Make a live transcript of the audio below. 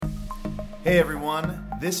Hey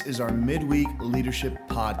everyone, this is our midweek leadership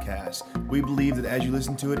podcast. We believe that as you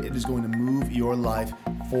listen to it, it is going to move your life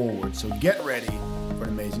forward. So get ready for an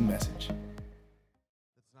amazing message.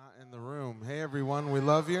 It's not in the room. Hey everyone, we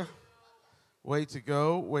love you. Way to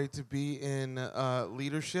go. Way to be in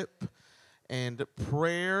leadership and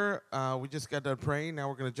prayer. We just got done praying. Now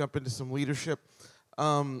we're going to jump into some leadership.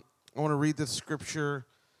 I want to read this scripture,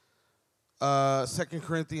 2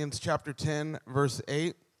 Corinthians chapter 10, verse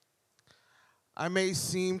 8. I may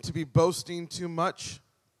seem to be boasting too much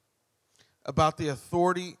about the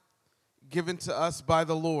authority given to us by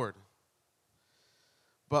the Lord,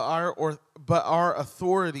 but our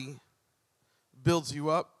authority builds you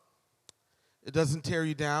up. It doesn't tear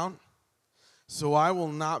you down. So I will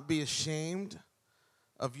not be ashamed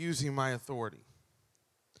of using my authority.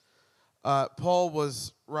 Paul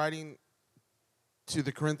was writing to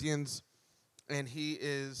the Corinthians, and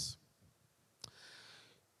he's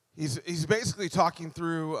basically talking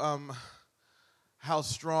through how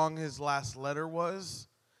strong his last letter was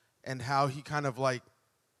and how he kind of like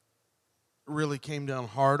really came down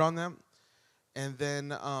hard on them. And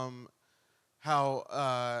then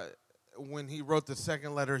how when he wrote the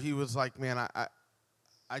second letter, he was like, man,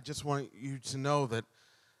 I just want you to know that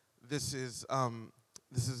this is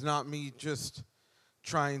not me just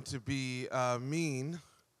trying to be mean,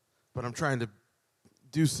 but I'm trying to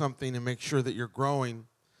do something and make sure that you're growing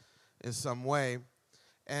in some way.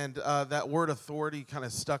 And that word authority kind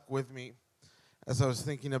of stuck with me as I was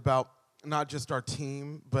thinking about not just our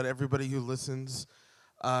team, but everybody who listens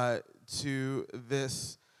to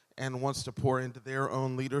this and wants to pour into their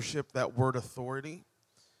own leadership. That word authority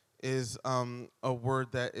is a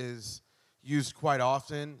word that is used quite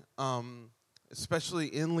often, especially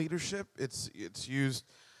in leadership. It's used,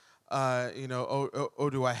 do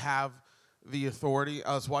I have the authority?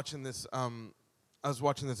 I was watching this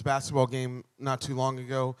basketball game not too long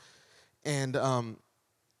ago, and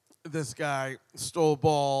this guy stole a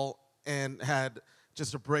ball and had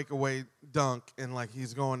just a breakaway dunk, and like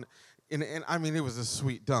he's going, and I mean, it was a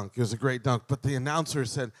sweet dunk. It was a great dunk, but the announcer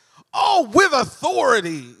said, "Oh, with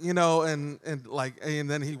authority," and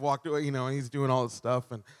then he walked away, and he's doing all this stuff,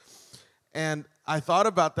 and I thought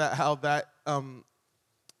about that, how that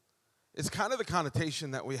it's kind of the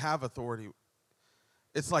connotation that we have authority.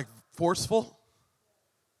 It's like forceful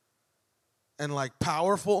and like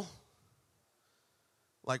powerful,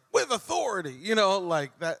 like with authority,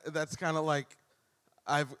 like that's kind of like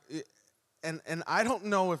and I don't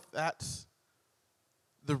know if that's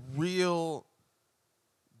the real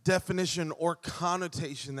definition or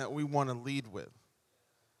connotation that we want to lead with.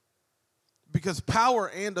 Because power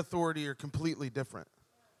and authority are completely different.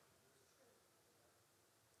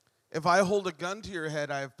 If I hold a gun to your head,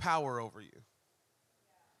 I have power over you.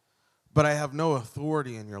 But I have no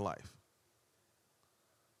authority in your life.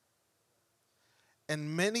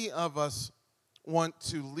 And many of us want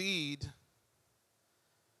to lead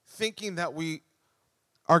thinking that we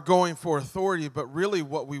are going for authority, but really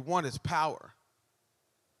what we want is power.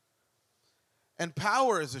 And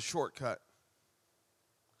power is a shortcut.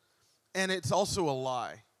 And it's also a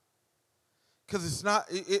lie. Because it's not,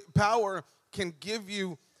 power can give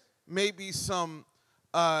you maybe some,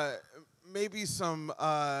 it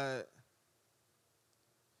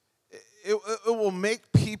will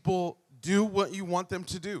make people do what you want them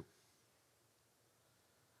to do.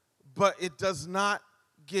 But it does not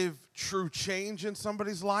give true change in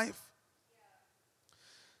somebody's life.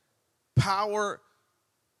 Power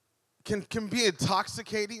can be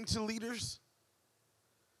intoxicating to leaders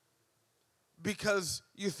because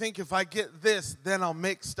you think if I get this, then I'll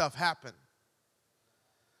make stuff happen.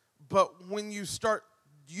 But when you start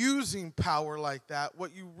using power like that,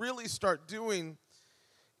 what you really start doing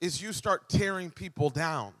is you start tearing people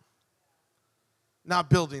down, not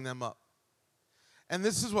building them up. And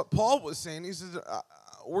this is what Paul was saying. He says,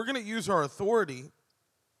 we're going to use our authority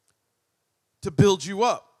to build you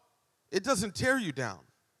up. It doesn't tear you down.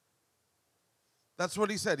 That's what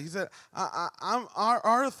he said. He said,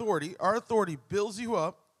 our authority builds you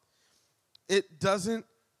up. It doesn't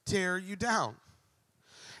tear you down.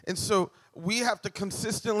 And so we have to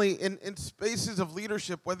consistently, in spaces of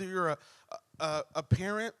leadership, whether you're a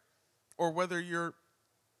parent or whether you're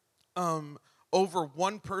over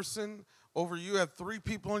one person, over you have 3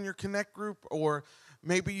 people in your connect group, or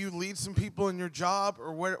maybe you lead some people in your job,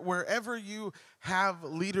 or wherever you have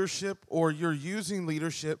leadership or you're using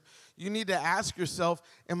leadership, you need to ask yourself,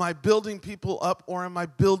 am I building people up or am I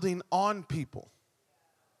building on people?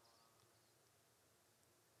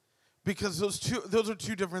 Because those are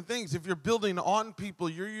two different things. If you're building on people,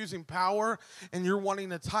 you're using power and you're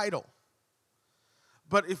wanting a title.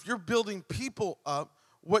 But if you're building people up,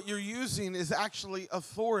 what you're using is actually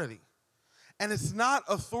authority. And it's not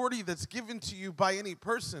authority that's given to you by any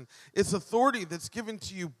person. It's authority that's given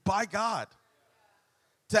to you by God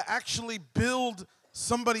to actually build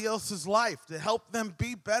somebody else's life, to help them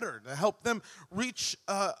be better, to help them reach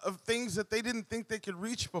things that they didn't think they could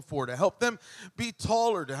reach before, to help them be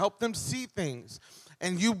taller, to help them see things.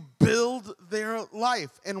 And you build their life.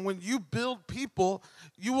 And when you build people,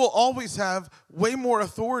 you will always have way more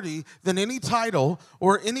authority than any title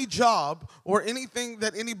or any job or anything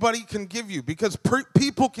that anybody can give you. Because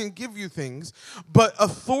people can give you things, but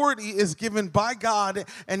authority is given by God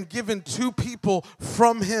and given to people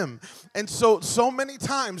from Him. And so many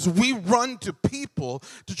times we run to people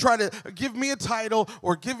to try to give me a title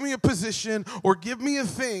or give me a position or give me a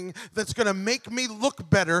thing that's going to make me look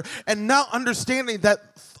better, and not understanding that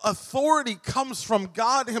authority comes from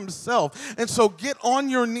God Himself. And so get on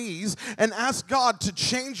your knees and ask God to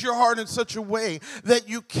change your heart in such a way that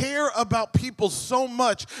you care about people so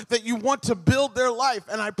much that you want to build their life.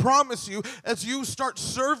 And I promise you, as you start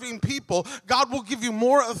serving people, God will give you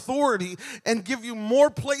more authority and give you more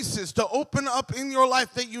places to open up in your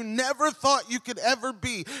life that you never thought you could ever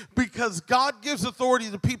be, because God gives authority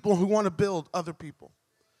to people who want to build other people.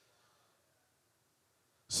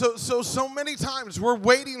 So many times we're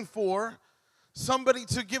waiting for somebody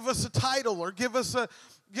to give us a title or give us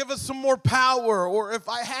some more power, or if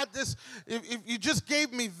I had this, if you just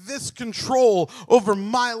gave me this control over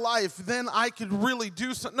my life, then I could really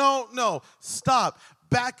do something. No, stop,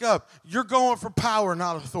 back up. You're going for power,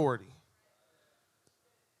 not authority.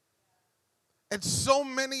 And so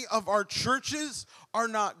many of our churches are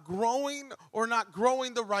not growing or not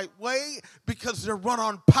growing the right way because they're run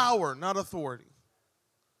on power, not authority.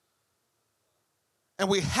 And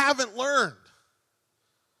we haven't learned.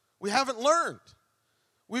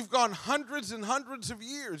 We've gone hundreds and hundreds of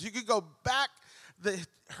years. You could go back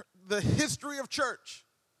the history of church.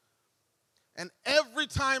 And every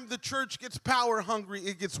time the church gets power hungry,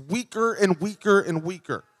 it gets weaker and weaker and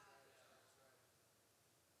weaker.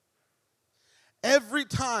 Every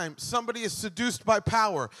time somebody is seduced by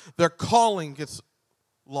power, their calling gets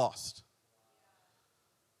lost.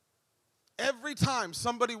 Every time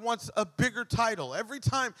somebody wants a bigger title, every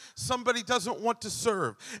time somebody doesn't want to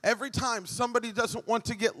serve, every time somebody doesn't want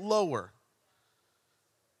to get lower,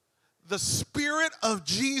 the Spirit of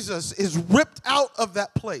Jesus is ripped out of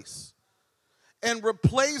that place and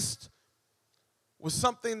replaced with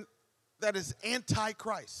something that is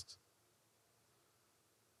anti-Christ.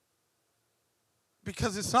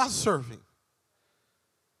 Because it's not serving.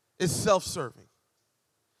 It's self-serving.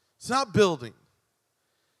 It's not building.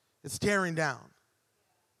 It's tearing down.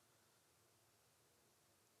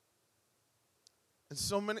 And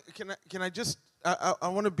so many, can I just, I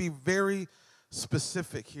want to be very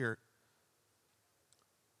specific here.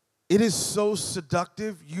 It is so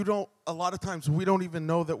seductive, a lot of times we don't even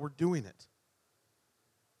know that we're doing it.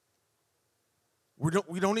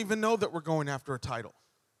 We don't even know that we're going after a title.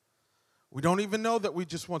 We don't even know that we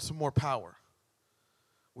just want some more power.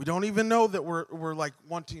 We don't even know that we're like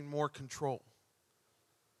wanting more control.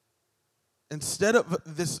 Instead of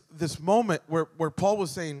this moment where Paul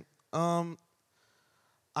was saying, I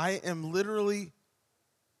am literally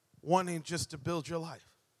wanting just to build your life.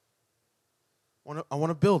 I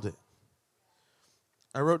want to build it.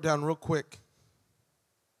 I wrote down real quick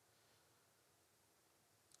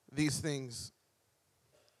these things.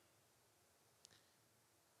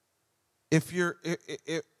 If your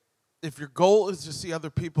goal is to see other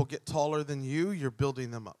people get taller than you, you're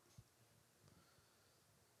building them up.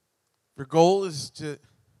 If your goal is to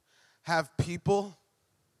have people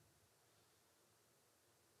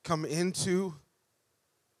come into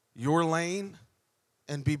your lane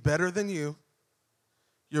and be better than you,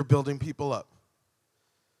 you're building people up.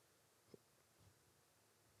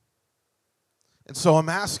 And so I'm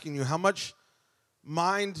asking you, how much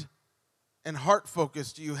mind and heart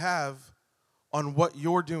focus do you have on what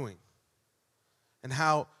you're doing and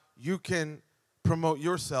how you can promote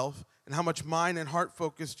yourself, and how much mind and heart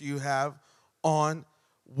focus do you have on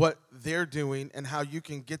what they're doing and how you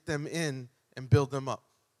can get them in and build them up?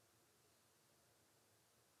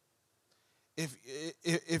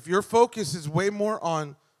 If your focus is way more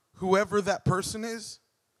on whoever that person is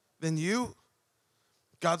than you,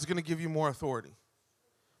 God's going to give you more authority.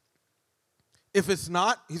 If it's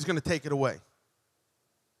not, He's going to take it away.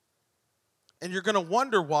 And you're going to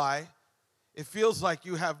wonder why it feels like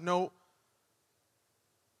you have no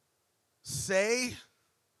say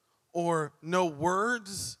or no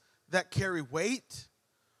words that carry weight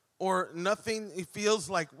or nothing. It feels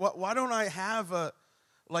like, why don't I have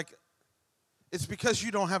It's because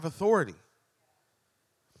you don't have authority.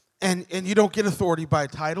 And you don't get authority by a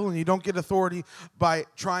title, and you don't get authority by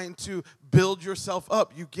trying to build yourself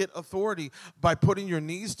up. You get authority by putting your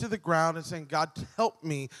knees to the ground and saying, God, help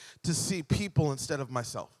me to see people instead of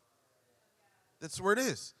myself. That's where it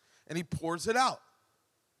is. And he pours it out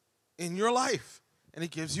in your life, and he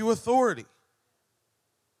gives you authority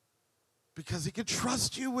because he can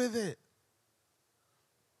trust you with it.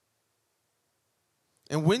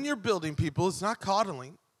 And when you're building people, it's not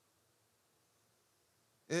coddling.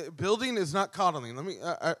 Building is not coddling.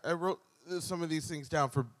 I wrote some of these things down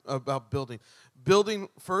about building. Building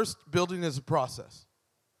is a process.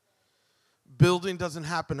 Building doesn't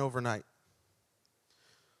happen overnight.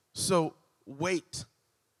 So wait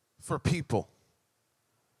for people.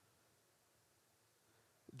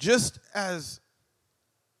 Just as,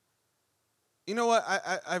 you know what,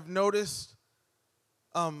 I've noticed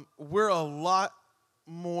we're a lot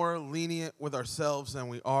more lenient with ourselves than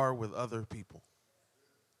we are with other people.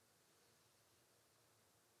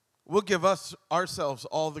 We'll give ourselves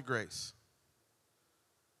all the grace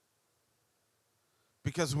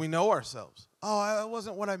because we know ourselves. Oh, that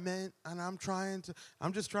wasn't what I meant, and I'm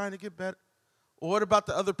just trying to get better. Well, what about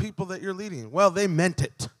the other people that you're leading? Well, they meant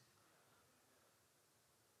it.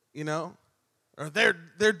 You know? Or they're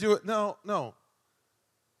doing, no.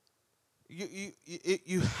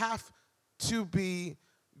 You have to be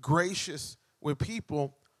gracious with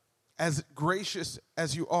people, as gracious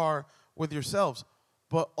as you are with yourselves.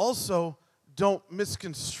 But also, don't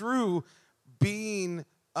misconstrue being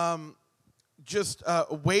just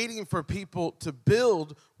waiting for people to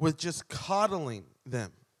build with just coddling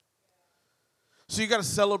them. So you got to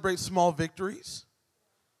celebrate small victories.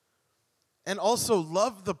 And also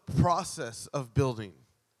love the process of building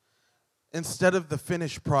instead of the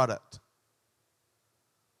finished product.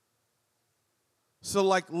 So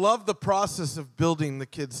love the process of building the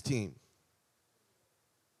kids' team.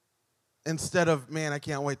 Instead of, man, I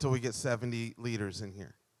can't wait till we get 70 leaders in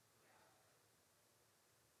here.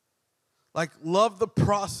 Love the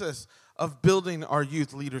process of building our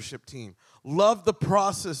youth leadership team. Love the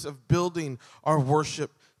process of building our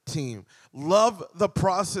worship team. Love the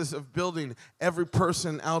process of building every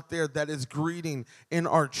person out there that is greeting in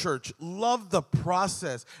our church. Love the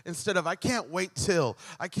process instead of, I can't wait till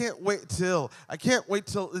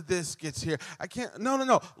this gets here.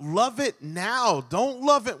 No. Love it now. Don't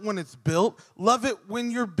love it when it's built. Love it when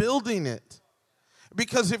you're building it.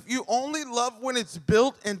 Because if you only love when it's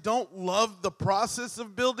built and don't love the process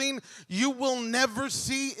of building, you will never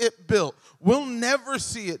see it built. We'll never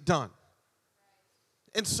see it done.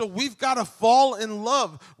 And so we've got to fall in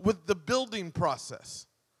love with the building process.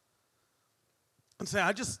 And say,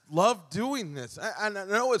 I just love doing this. I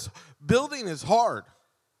know building is hard.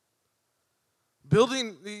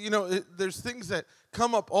 Building, there's things that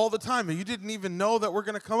come up all the time, and you didn't even know that were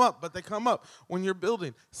going to come up, but they come up when you're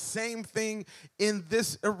building. Same thing in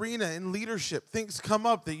this arena, in leadership. Things come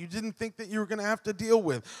up that you didn't think that you were going to have to deal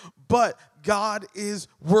with. But God is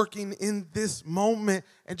working in this moment,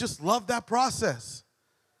 and just love that process.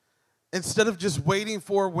 Instead of just waiting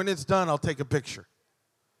for when it's done, I'll take a picture.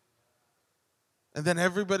 And then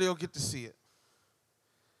everybody will get to see it.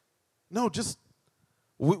 No,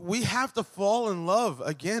 we have to fall in love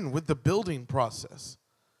again with the building process.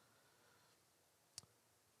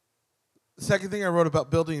 The second thing I wrote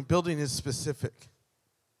about building is specific.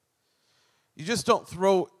 You just don't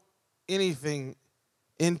throw anything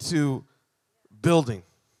into building.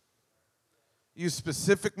 Use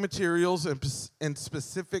specific materials and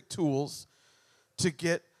specific tools to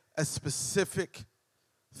get a specific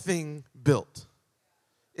thing built.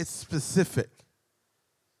 It's specific.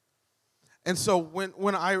 And so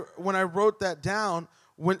when I wrote that down,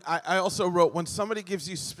 I also wrote, when somebody gives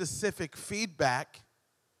you specific feedback,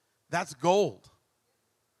 that's gold.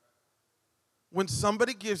 When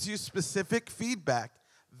somebody gives you specific feedback,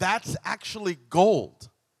 that's actually gold.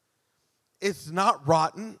 It's not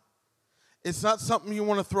rotten. It's not something you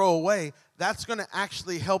want to throw away. That's going to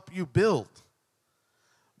actually help you build.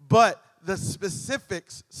 But the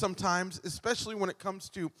specifics sometimes, especially when it comes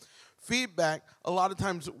to feedback, a lot of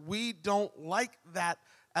times we don't like that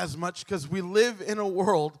as much because we live in a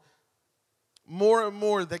world more and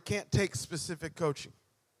more that can't take specific coaching.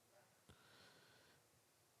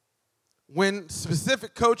 When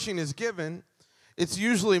specific coaching is given, it's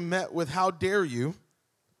usually met with how dare you,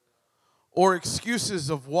 or excuses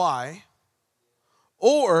of why,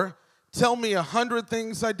 or tell me 100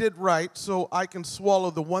 things I did right so I can swallow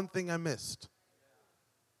the one thing I missed.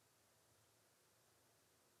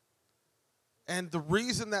 And the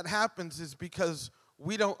reason that happens is because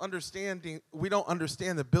we don't understand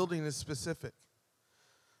the building is specific.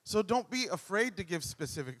 So don't be afraid to give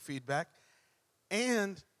specific feedback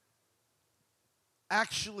and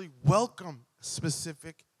actually welcome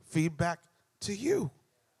specific feedback to you.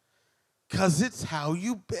 Because it's how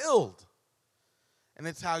you build. And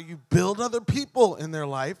it's how you build other people in their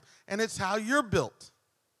life, and it's how you're built.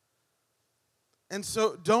 And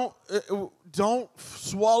so don't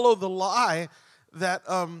swallow the lie that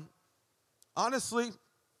honestly,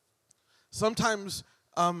 sometimes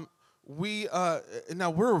now we're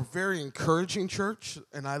a very encouraging church,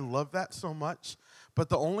 and I love that so much. But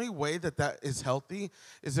the only way that is healthy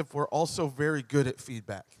is if we're also very good at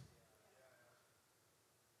feedback.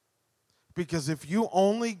 Because if you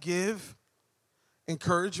only give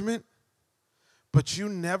encouragement, but you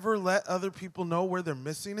never let other people know where they're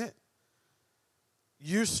missing it,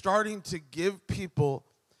 you're starting to give people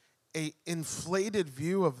an inflated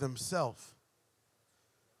view of themselves.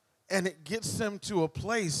 And it gets them to a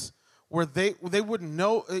place where they wouldn't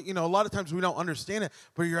know, a lot of times we don't understand it,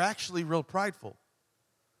 but you're actually real prideful.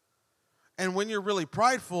 And when you're really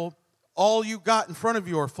prideful, all you got in front of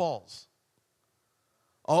you are falls.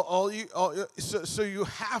 So you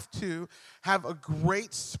have to have a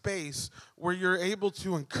great space where you're able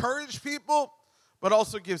to encourage people, but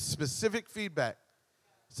also give specific feedback.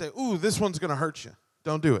 Say, ooh, this one's going to hurt you.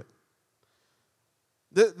 Don't do it.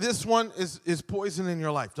 This one is poison in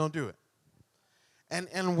your life. Don't do it.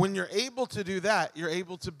 And when you're able to do that, you're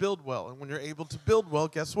able to build well. And when you're able to build well,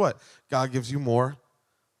 guess what? God gives you more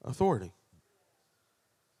authority.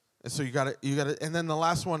 And so you got to, and then the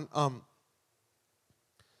last one,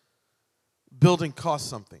 building costs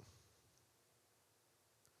something.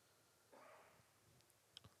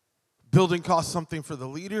 Building costs something for the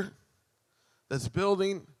leader that's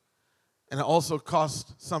building, and it also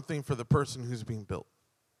costs something for the person who's being built.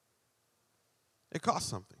 It costs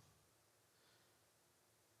something.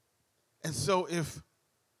 And so if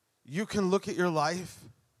you can look at your life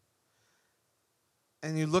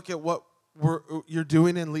and you look at what you're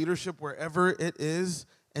doing in leadership wherever it is,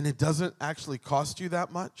 and it doesn't actually cost you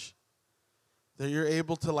that much, that you're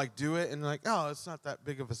able to do it and oh, it's not that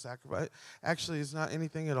big of a sacrifice. Actually, it's not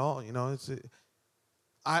anything at all.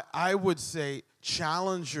 I would say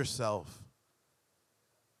challenge yourself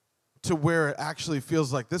to where it actually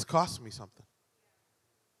feels like this costs me something.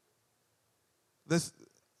 This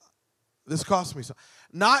costs me something.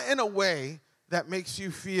 Not in a way that makes you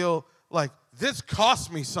feel like this costs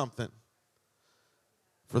me something.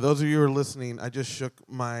 For those of you who are listening, I just shook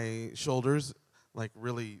my shoulders like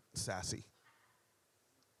really sassy.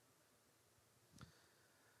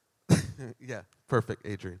 Yeah, perfect,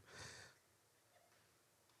 Adrian.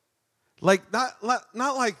 Not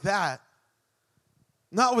like that.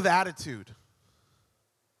 Not with attitude.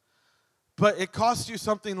 But it costs you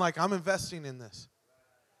something like, I'm investing in this.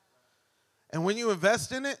 And when you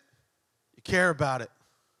invest in it, you care about it.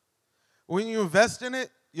 When you invest in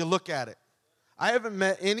it, you look at it. I haven't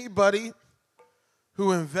met anybody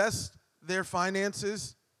who invests their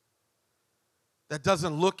finances that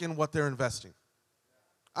doesn't look in what they're investing.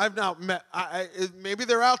 I've not met, maybe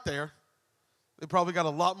they're out there. They probably got a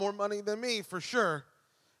lot more money than me, for sure.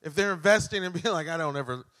 If they're investing and being like, I don't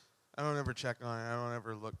ever check on it. I don't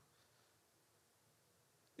ever look.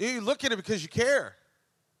 You look at it because you care.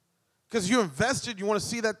 Because you invested, you want to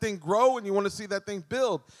see that thing grow and you want to see that thing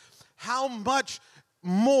build. How much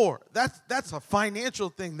more? That's a financial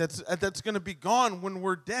thing that's going to be gone when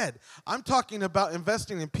we're dead. I'm talking about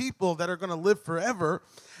investing in people that are going to live forever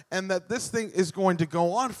and that this thing is going to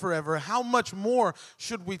go on forever. How much more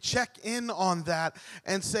should we check in on that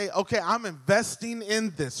and say, okay, I'm investing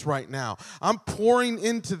in this right now. I'm pouring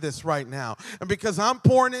into this right now. And because I'm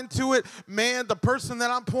pouring into it, man, the person that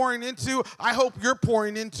I'm pouring into, I hope you're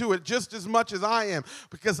pouring into it just as much as I am.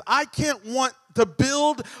 Because I can't want to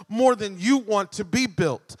build more than you want to be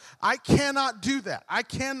built. I cannot do that. I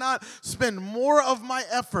cannot spend more of my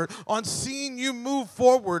effort on seeing you move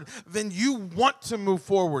forward than you want to move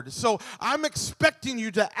forward. So I'm expecting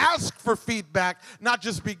you to ask for feedback, not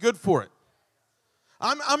just be good for it.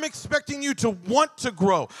 I'm expecting you to want to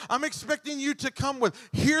grow. I'm expecting you to come with,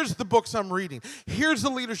 here's the books I'm reading. Here's the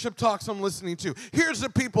leadership talks I'm listening to. Here's the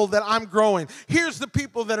people that I'm growing. Here's the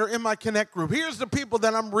people that are in my Connect group. Here's the people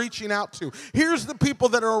that I'm reaching out to. Here's the people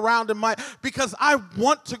that are around because I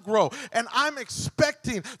want to grow. And I'm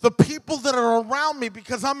expecting the people that are around me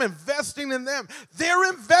because I'm investing in them. They're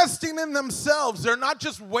investing in themselves. They're not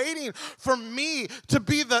just waiting for me to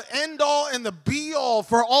be the end all and the be all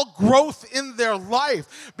for all growth in their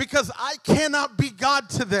life, because I cannot be God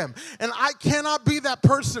to them. And I cannot be that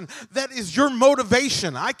person that is your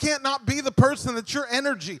motivation. I can't not be the person that's your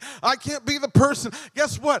energy. I can't be the person.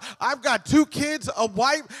 Guess what? I've got 2 kids, a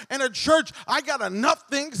wife, and a church. I got enough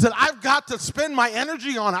things that I've got to spend my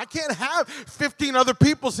energy on. I can't have 15 other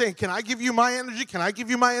people saying, can I give you my energy? Can I give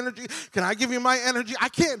you my energy? Can I give you my energy? I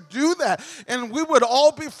can't do that. And we would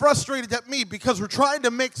all be frustrated at me because we're trying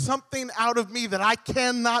to make something out of me that I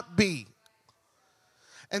cannot be.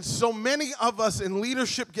 And so many of us in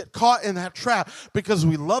leadership get caught in that trap because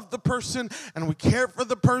we love the person and we care for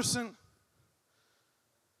the person,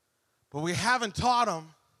 but we haven't taught them,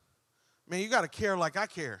 man, you got to care like I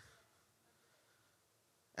care.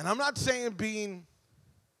 And I'm not saying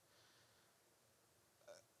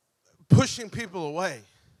pushing people away.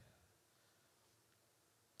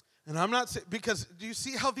 And I'm not saying, because do you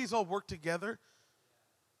see how these all work together?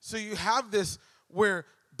 So you have this where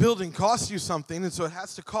building costs you something, and so it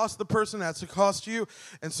has to cost the person, it has to cost you,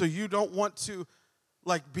 and so you don't want to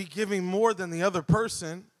be giving more than the other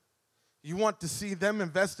person. You want to see them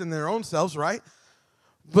invest in their own selves, right?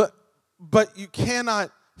 But you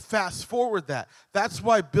cannot fast forward that. That's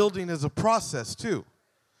why building is a process too.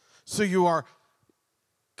 So you are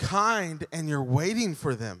kind and you're waiting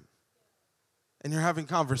for them. And you're having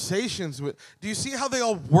conversations with, do you see how they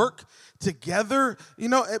all work together?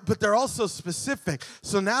 But they're also specific.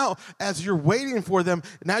 So now, as you're waiting for them,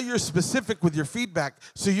 now you're specific with your feedback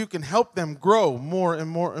so you can help them grow more and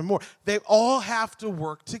more and more. They all have to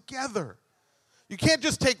work together. You can't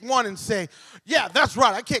just take one and say, yeah, that's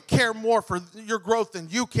right, I can't care more for your growth than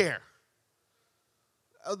you care.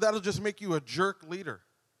 That'll just make you a jerk leader.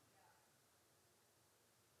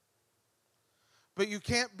 But you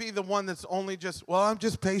can't be the one that's only just, I'm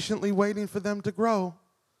just patiently waiting for them to grow.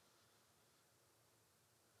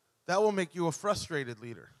 That will make you a frustrated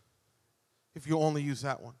leader if you only use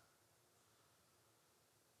that one.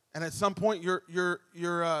 And at some point, your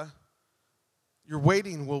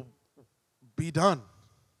waiting will be done.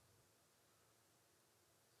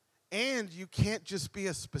 And you can't just be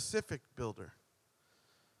a specific builder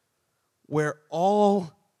where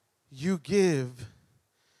all you give,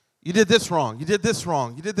 you did this wrong, you did this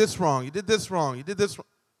wrong, you did this wrong, you did this wrong, you did this wrong.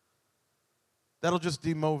 That'll just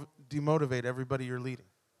demotivate everybody you're leading.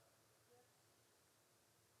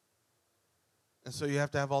 And so you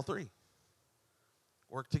have to have all 3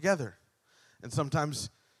 work together. And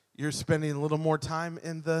sometimes you're spending a little more time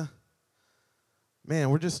in the,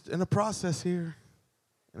 we're just in a process here,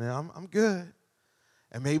 and I'm good.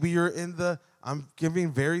 And maybe you're in the, I'm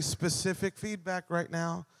giving very specific feedback right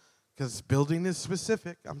now, because building is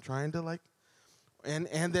specific. I'm trying to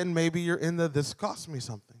and then maybe you're in the, this cost me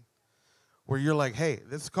something, where you're like, hey,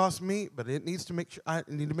 this cost me, but it needs to I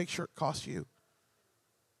need to make sure it costs you.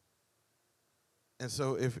 And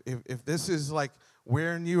so if this is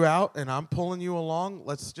wearing you out and I'm pulling you along,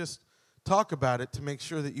 let's just talk about it to make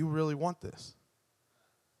sure that you really want this.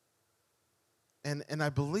 And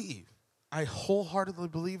I wholeheartedly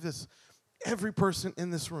believe this, every person in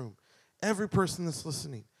this room, every person that's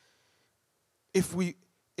listening, if we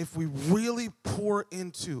really pour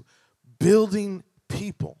into building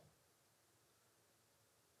people,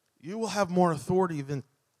 you will have more authority than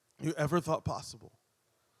you ever thought possible.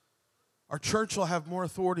 Our church will have more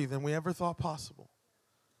authority than we ever thought possible.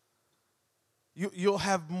 You'll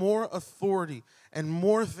have more authority and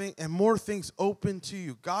more things open to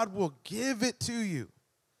you. God will give it to you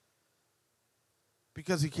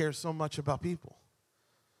because He cares so much about people.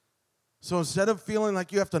 So instead of feeling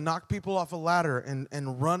like you have to knock people off a ladder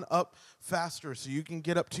and run up faster so you can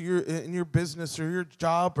get up to in your business or your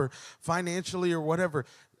job or financially or whatever,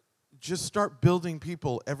 just start building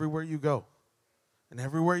people everywhere you go and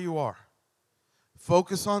everywhere you are.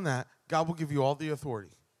 Focus on that. God will give you all the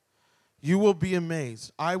authority. You will be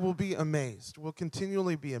amazed. I will be amazed. We'll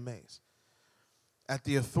continually be amazed at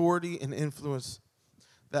the authority and influence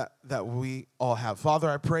that we all have. Father,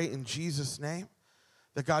 I pray in Jesus' name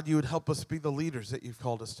that, God, you would help us be the leaders that you've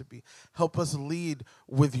called us to be. Help us lead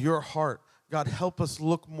with your heart. God, help us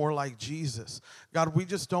look more like Jesus. God, we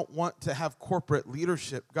just don't want to have corporate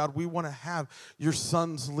leadership. God, we want to have your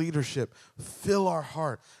Son's leadership fill our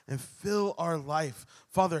heart and fill our life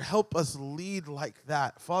Father, help us lead like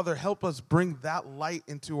that. Father, help us bring that light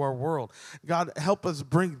into our world. God, help us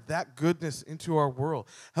bring that goodness into our world.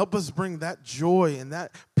 Help us bring that joy and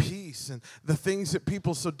that peace and the things that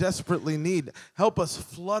people so desperately need. Help us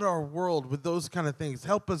flood our world with those kind of things.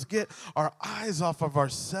 Help us get our eyes off of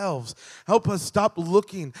ourselves. Help us stop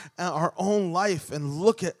looking at our own life and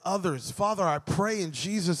look at others. Father, I pray in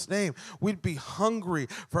Jesus' name we'd be hungry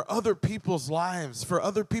for other people's lives, for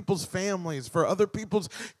other people's families, for other people's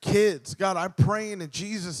kids. God, I'm praying in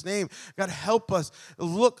Jesus' name. God, help us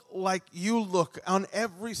look like you look on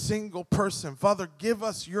every single person. Father, give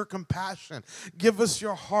us your compassion. Give us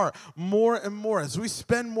your heart more and more. As we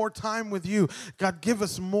spend more time with you, God, give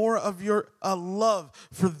us more of your love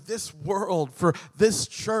for this world, for this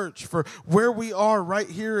church, for where we are right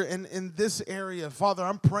here in this area. Father,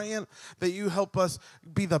 I'm praying that you help us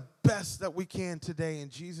be the best that we can today. In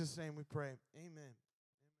Jesus' name we pray. Amen.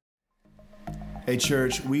 Hey,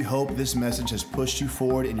 church, we hope this message has pushed you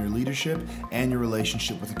forward in your leadership and your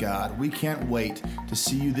relationship with God. We can't wait to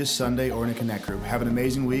see you this Sunday or in a Connect group. Have an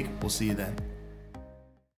amazing week. We'll see you then.